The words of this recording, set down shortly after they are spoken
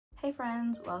Hey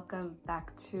friends, welcome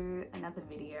back to another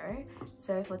video.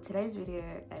 So for today's video,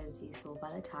 as you saw by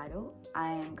the title,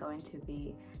 I am going to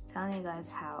be telling you guys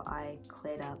how I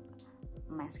cleared up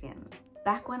my skin.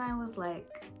 Back when I was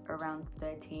like around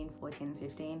 13, 14,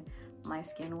 15, my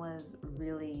skin was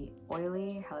really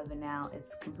oily. However, now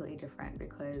it's completely different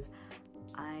because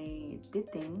I did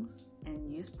things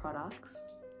and used products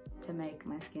to make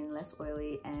my skin less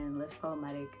oily and less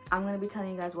problematic. I'm going to be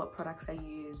telling you guys what products I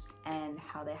used and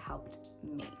how they helped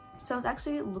me. So I was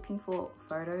actually looking for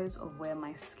photos of where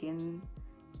my skin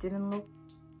didn't look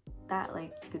that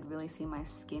like you could really see my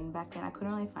skin back then. I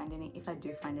couldn't really find any. If I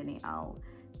do find any, I'll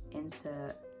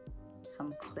insert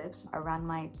some clips. Around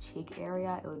my cheek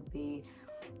area, it would be,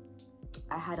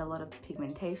 I had a lot of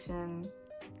pigmentation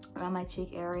around my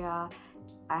cheek area.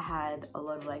 I had a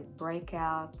lot of like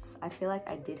breakouts. I feel like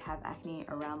I did have acne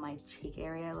around my cheek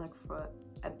area like for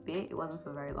a bit. It wasn't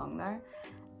for very long though,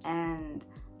 and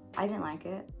I didn't like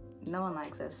it. No one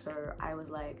likes it, so I was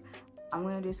like, I'm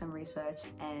gonna do some research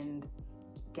and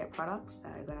get products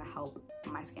that are gonna help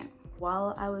my skin.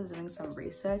 While I was doing some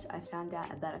research, I found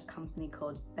out about a company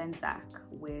called Benzac,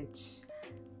 which,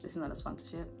 this is not a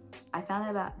sponsorship. I found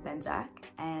out about Benzac,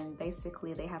 and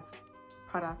basically they have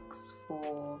products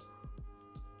for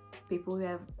people who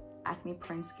have acne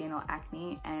prone skin or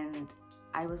acne, and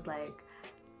I was like,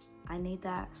 I need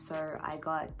that. So I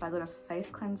got a face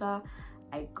cleanser,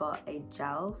 I got a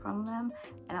gel from them,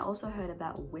 and I also heard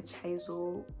about witch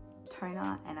hazel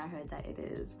toner, and I heard that it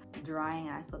is drying,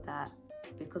 and I thought that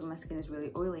because my skin is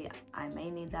really oily, I may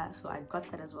need that, so I got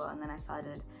that as well. And then I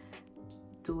started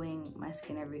doing my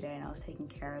skin every day and I was taking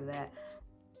care of it,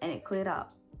 and it cleared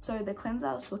up. So the cleanser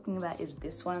I was talking about is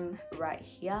this one right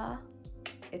here.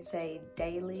 It's a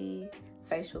daily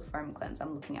facial foam cleanser.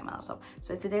 I'm looking at my laptop.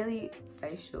 So it's a daily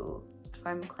facial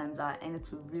foam cleanser, and it's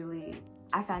really,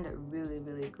 I found it really,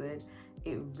 really good.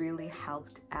 It really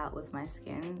helped out with my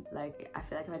skin. Like, I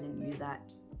feel like if I didn't use that,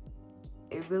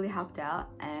 it really helped out.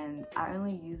 And I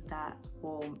only used that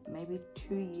for maybe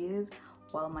 2 years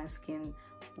while my skin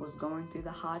was going through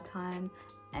the hard time.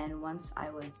 And once I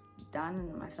was done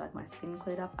and I feel like my skin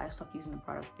cleared up, I stopped using the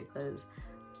product because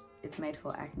it's made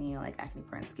for acne or like acne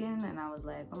prone skin, and I was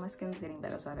like, well, my skin's getting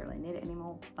better, so I don't really need it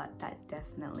anymore. But that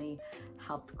definitely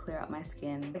helped clear up my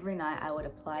skin. Every night I would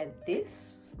apply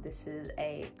this. This is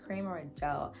a cream or a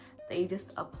gel that you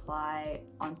just apply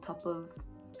on top of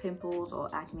pimples or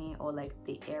acne or like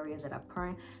the areas that are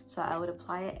prone. So I would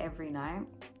apply it every night.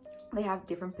 They have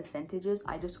different percentages.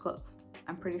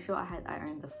 I'm pretty sure I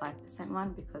owned the 5%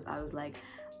 one because I was like,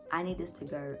 I need this to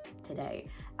go today.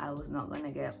 I was not going to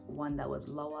get one that was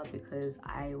lower because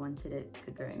I wanted it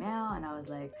to go now, and I was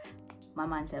like, my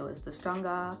mindset was the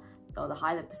stronger or the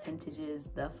higher the percentage is,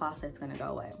 the faster it's going to go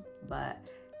away. But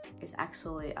it's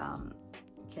actually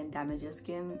can damage your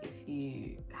skin if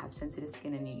you have sensitive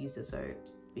skin and you use it, so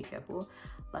be careful.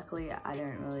 Luckily I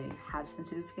don't really have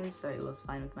sensitive skin, so it was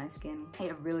fine with my skin.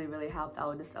 It really, really helped. I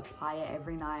would just apply it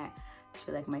every night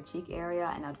to like my cheek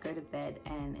area, and I'd go to bed,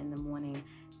 and in the morning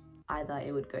either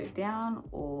it would go down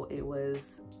or it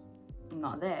was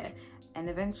not there. And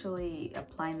eventually,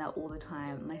 applying that all the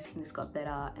time, my skin just got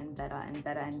better and better and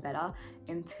better and better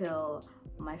until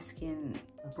my skin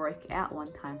broke out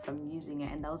one time from using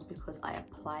it, and that was because I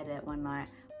applied it one night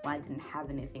when I didn't have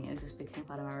anything. It just became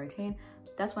part of my routine.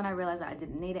 That's when I realized that I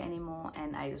didn't need it anymore,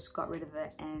 and I just got rid of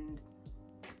it, and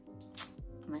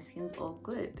my skin's all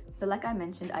good. So like I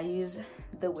mentioned, I use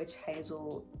the witch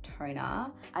hazel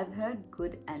toner. I've heard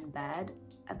good and bad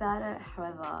about it.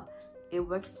 However, it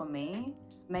worked for me.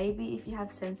 Maybe if you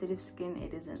have sensitive skin,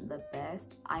 it isn't the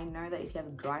best. I know that if you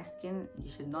have dry skin,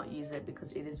 you should not use it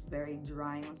because it is very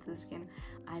drying onto the skin.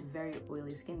 I had very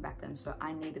oily skin back then, so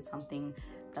I needed something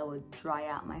that would dry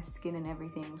out my skin and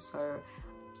everything. So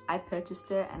I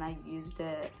purchased it and I used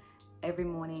it every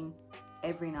morning,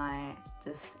 every night,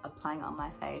 just applying it on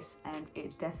my face, and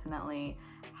it definitely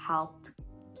helped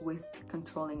with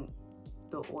controlling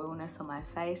the oiliness on my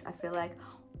face, I feel like.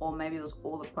 Or maybe it was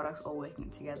all the products all working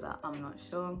together, I'm not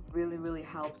sure. Really, really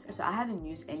helped. So I haven't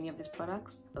used any of these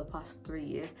products for the past 3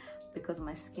 years because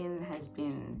my skin has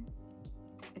been,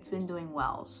 it's been doing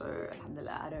well. So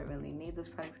alhamdulillah, I don't really need those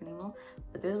products anymore.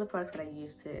 But those are the products that I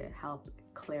use to help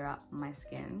clear up my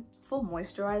skin. For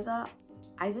moisturizer,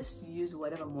 I just use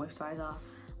whatever moisturizer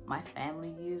my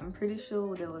family used. I'm pretty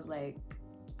sure there was like,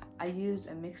 I used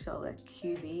a mixture of like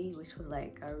QV, which was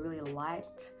like a really light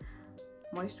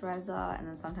moisturizer, and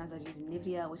then sometimes I'd use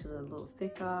Nivea, which is a little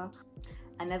thicker.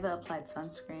 I never applied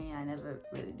sunscreen. I never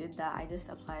really did that. I just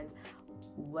applied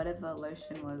whatever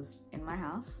lotion was in my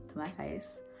house to my face.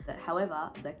 However,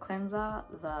 the cleanser,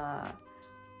 the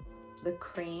the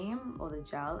cream or the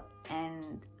gel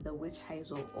and the witch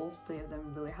hazel, all three of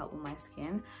them really help with my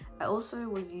skin. I also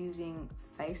was using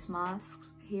face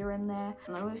masks here and there.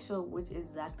 I'm not really sure which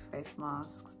exact face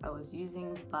masks I was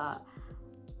using, but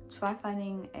try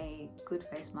finding a good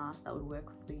face mask that would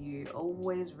work for you.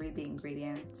 Always read the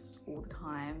ingredients all the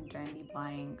time. Don't be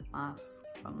buying masks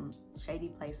from shady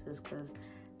places because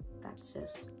that's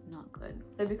just not good.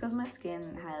 So because my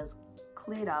skin has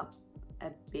cleared up a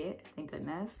bit, thank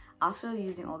goodness, after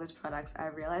using all these products, I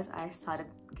realized I started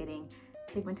getting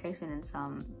pigmentation in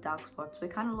some dark spots. So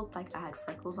it kind of looked like I had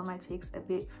freckles on my cheeks a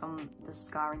bit from the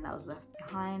scarring that was left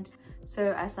behind.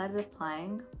 So I started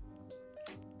applying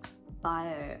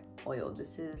bio oil.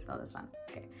 This is, oh, this one,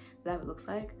 okay, that's what it looks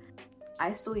like.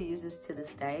 I still use this to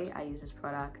this day. I use this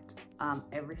product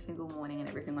every single morning and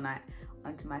every single night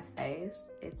onto my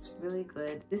face. It's really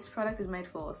good. This product is made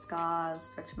for scars,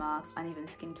 stretch marks, uneven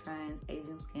skin tones,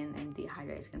 aging skin, and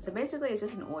dehydrated skin. So basically it's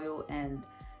just an oil, and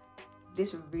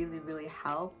this really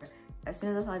helped. As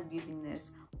soon as I started using this,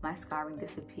 my scarring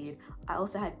disappeared. I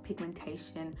also had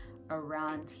pigmentation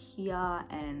around here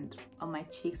and on my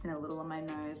cheeks and a little on my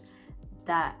nose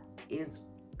that is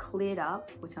cleared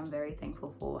up, which I'm very thankful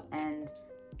for, and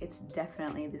it's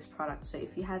definitely this product. So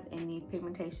if you have any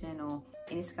pigmentation or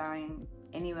any scarring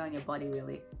anywhere on your body,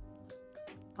 really,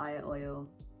 bio oil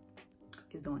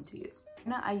is the one to use.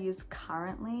 Now I use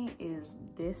currently is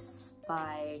this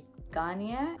by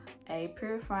Garnier, a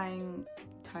purifying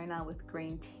toner with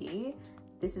green tea.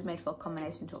 This is made for a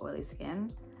combination to oily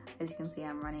skin. As you can see,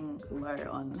 I'm running low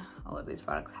on all of these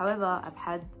products. However, I've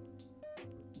had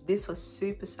this for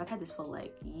I've had this for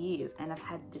like years, and I've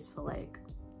had this for like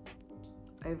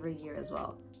over a year as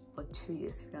well, or 2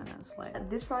 years to be honest. Like,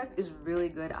 this product is really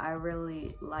good. I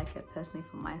really like it personally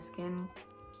for my skin.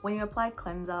 When you apply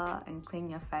cleanser and clean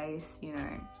your face, you know,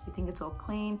 you think it's all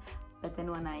clean, but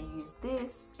then when I use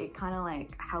this, it kind of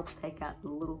like helps take out the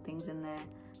little things in there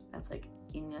that's like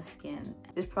in your skin.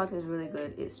 This product is really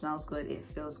good. It smells good, it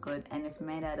feels good, and it's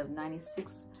made out of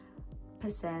 96%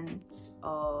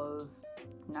 of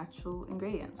natural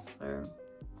ingredients, so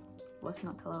what's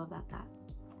not to love about that?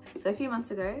 So a few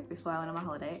months ago, before I went on my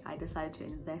holiday, I decided to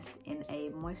invest in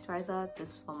a moisturizer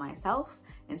just for myself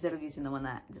instead of using the one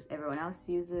that just everyone else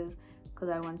uses, because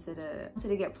I wanted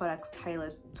to get products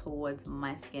tailored towards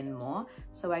my skin more.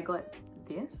 So I got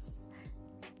this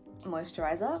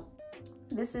moisturizer.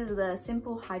 This is the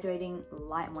Simple Hydrating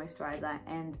Light Moisturizer,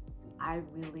 and I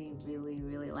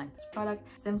really like this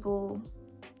product. Simple,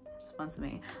 sponsor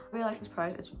me. I really like this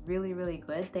product. It's really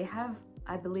good. They have,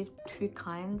 I believe, 2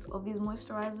 kinds of these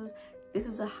moisturizers. This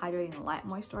is a hydrating light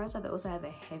moisturizer. They also have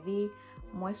a heavy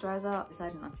moisturizer. I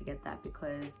decided not to get that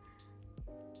because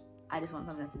I just want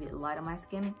something that's a bit light on my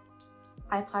skin.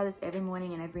 I apply this every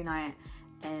morning and every night,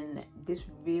 and this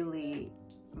really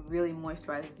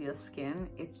moisturizes your skin.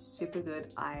 It's super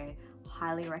good. I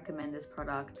highly recommend this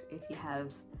product. If you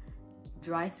have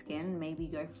dry skin, maybe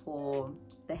go for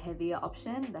the heavier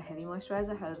option, the heavy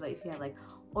moisturizer. However, if you have like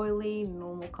oily,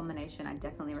 normal combination, I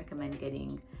definitely recommend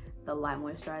getting the light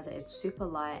moisturizer. It's super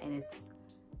light and it's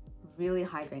really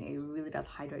hydrating. It really does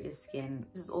hydrate your skin.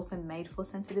 This is also made for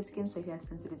sensitive skin, so if you have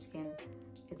sensitive skin,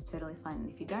 it's totally fine.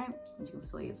 If you don't, you can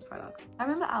still use the product. I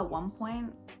remember at one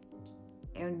point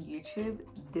on YouTube,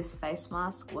 this face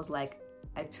mask was like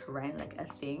a trend, like a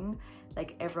thing.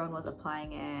 Like everyone was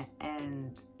applying it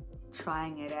and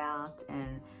trying it out,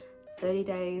 and 30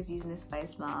 days using this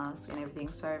face mask and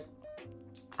everything. So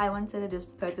I wanted to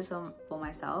just purchase them for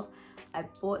myself. I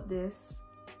bought this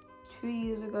 2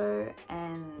 years ago,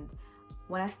 and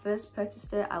when I first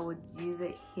purchased it, I would use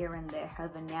it here and there.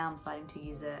 However, now I'm starting to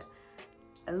use it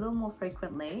a little more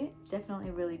frequently. It's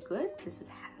definitely really good. This is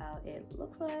how it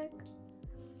looks like.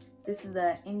 This is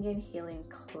the Indian Healing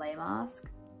Clay Mask.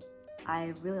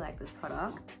 I really like this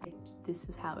product. This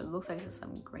is how it looks like, just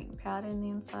some green powder in the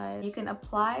inside. You can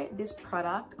apply this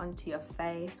product onto your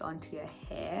face, onto your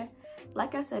hair.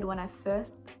 Like I said, when I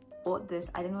first bought this,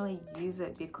 I didn't really use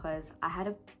it because I had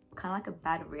a kind of like a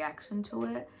bad reaction to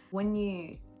it. When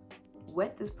you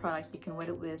wet this product, you can wet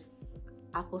it with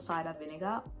apple cider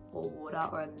vinegar or water,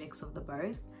 or a mix of the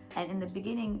both. And in the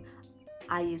beginning,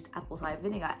 I used apple cider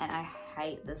vinegar, and I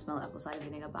hate the smell of apple cider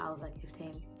vinegar, but I was like,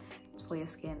 15, it's for your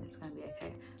skin, it's gonna be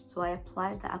okay. So I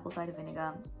applied the apple cider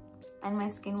vinegar, and my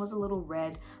skin was a little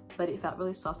red, but it felt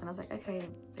really soft, and I was like, okay,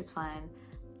 it's fine.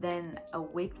 Then a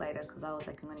week later, because I was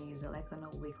like, I'm gonna use it like on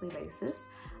a weekly basis,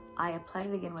 I applied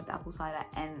it again with the apple cider,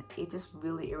 and it just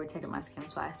really irritated my skin,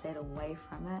 so I stayed away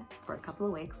from it for a couple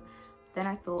of weeks. Then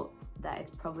I thought that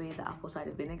it's probably the apple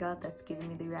cider vinegar that's giving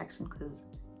me the reaction, because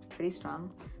it's pretty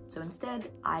strong. So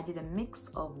instead I did a mix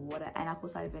of water and apple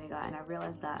cider vinegar, and I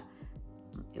realized that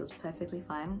it was perfectly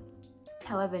fine.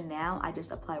 However, now I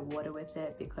just apply water with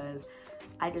it because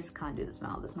I just can't do the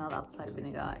smell. The smell of apple cider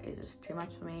vinegar is just too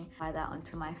much for me. I apply that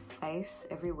onto my face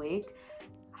every week.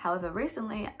 However,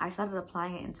 recently I started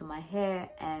applying it into my hair,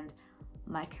 and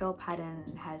my curl pattern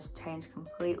has changed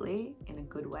completely in a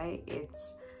good way.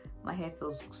 My hair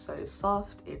feels so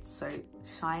soft, it's so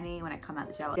shiny when I come out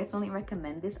the shower. Definitely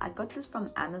recommend this. I got this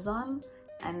from Amazon,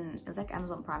 and it was like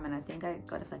Amazon Prime, and I think I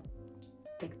got it for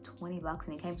like 20 bucks,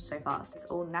 and it came so fast. It's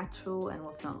all natural, and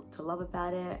what's not to love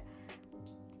about it?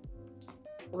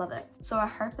 Love it. So I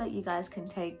hope that you guys can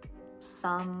take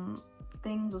some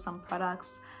things or some products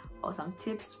or some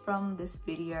tips from this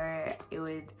video. It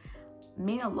would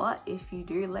mean a lot if you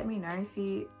do. Let me know if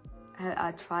you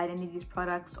tried any of these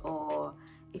products, or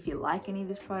if you like any of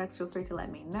these products. Feel free to let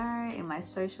me know in my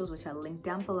socials, which are linked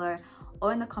down below,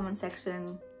 or in the comment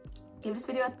section. Give this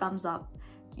video a thumbs up.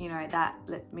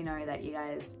 Let me know that you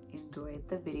guys enjoyed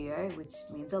the video, which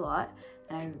means a lot,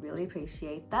 and I really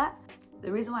appreciate that.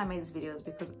 The reason why I made this video is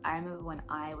because I remember when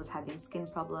I was having skin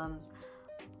problems,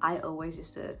 I always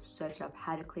used to search up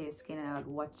how to clear skin, and I would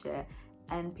watch it,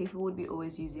 and people would be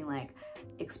always using like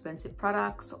expensive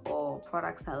products or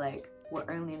products that like were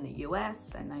only in the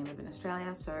US, and I live in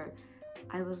Australia. So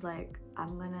I was like,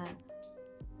 I'm gonna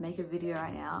make a video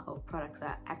right now of products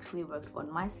that actually worked on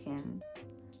my skin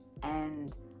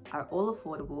and are all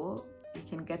affordable. You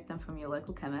can get them from your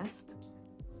local chemist,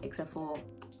 except for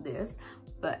this,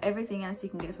 but everything else you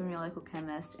can get from your local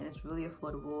chemist, and it's really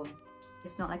affordable.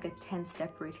 It's not like a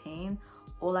 10-step routine.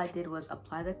 All I did was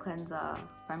apply the cleanser,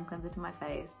 foam cleanser to my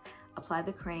face, apply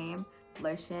the cream,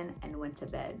 lotion, and went to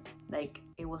bed. Like,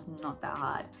 it was not that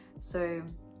hard. So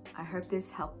I hope this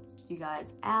helped you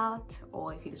guys out,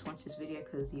 or if you just watched this video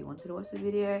because you wanted to watch the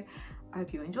video, I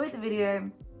hope you enjoyed the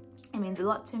video. It means a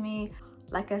lot to me.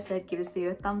 Like I said, give this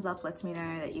video a thumbs up, lets me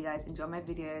know that you guys enjoy my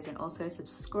videos, and also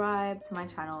subscribe to my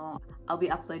channel. I'll be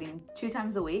uploading 2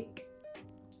 times a week.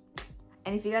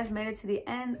 And if you guys made it to the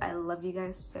end, I love you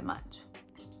guys so much.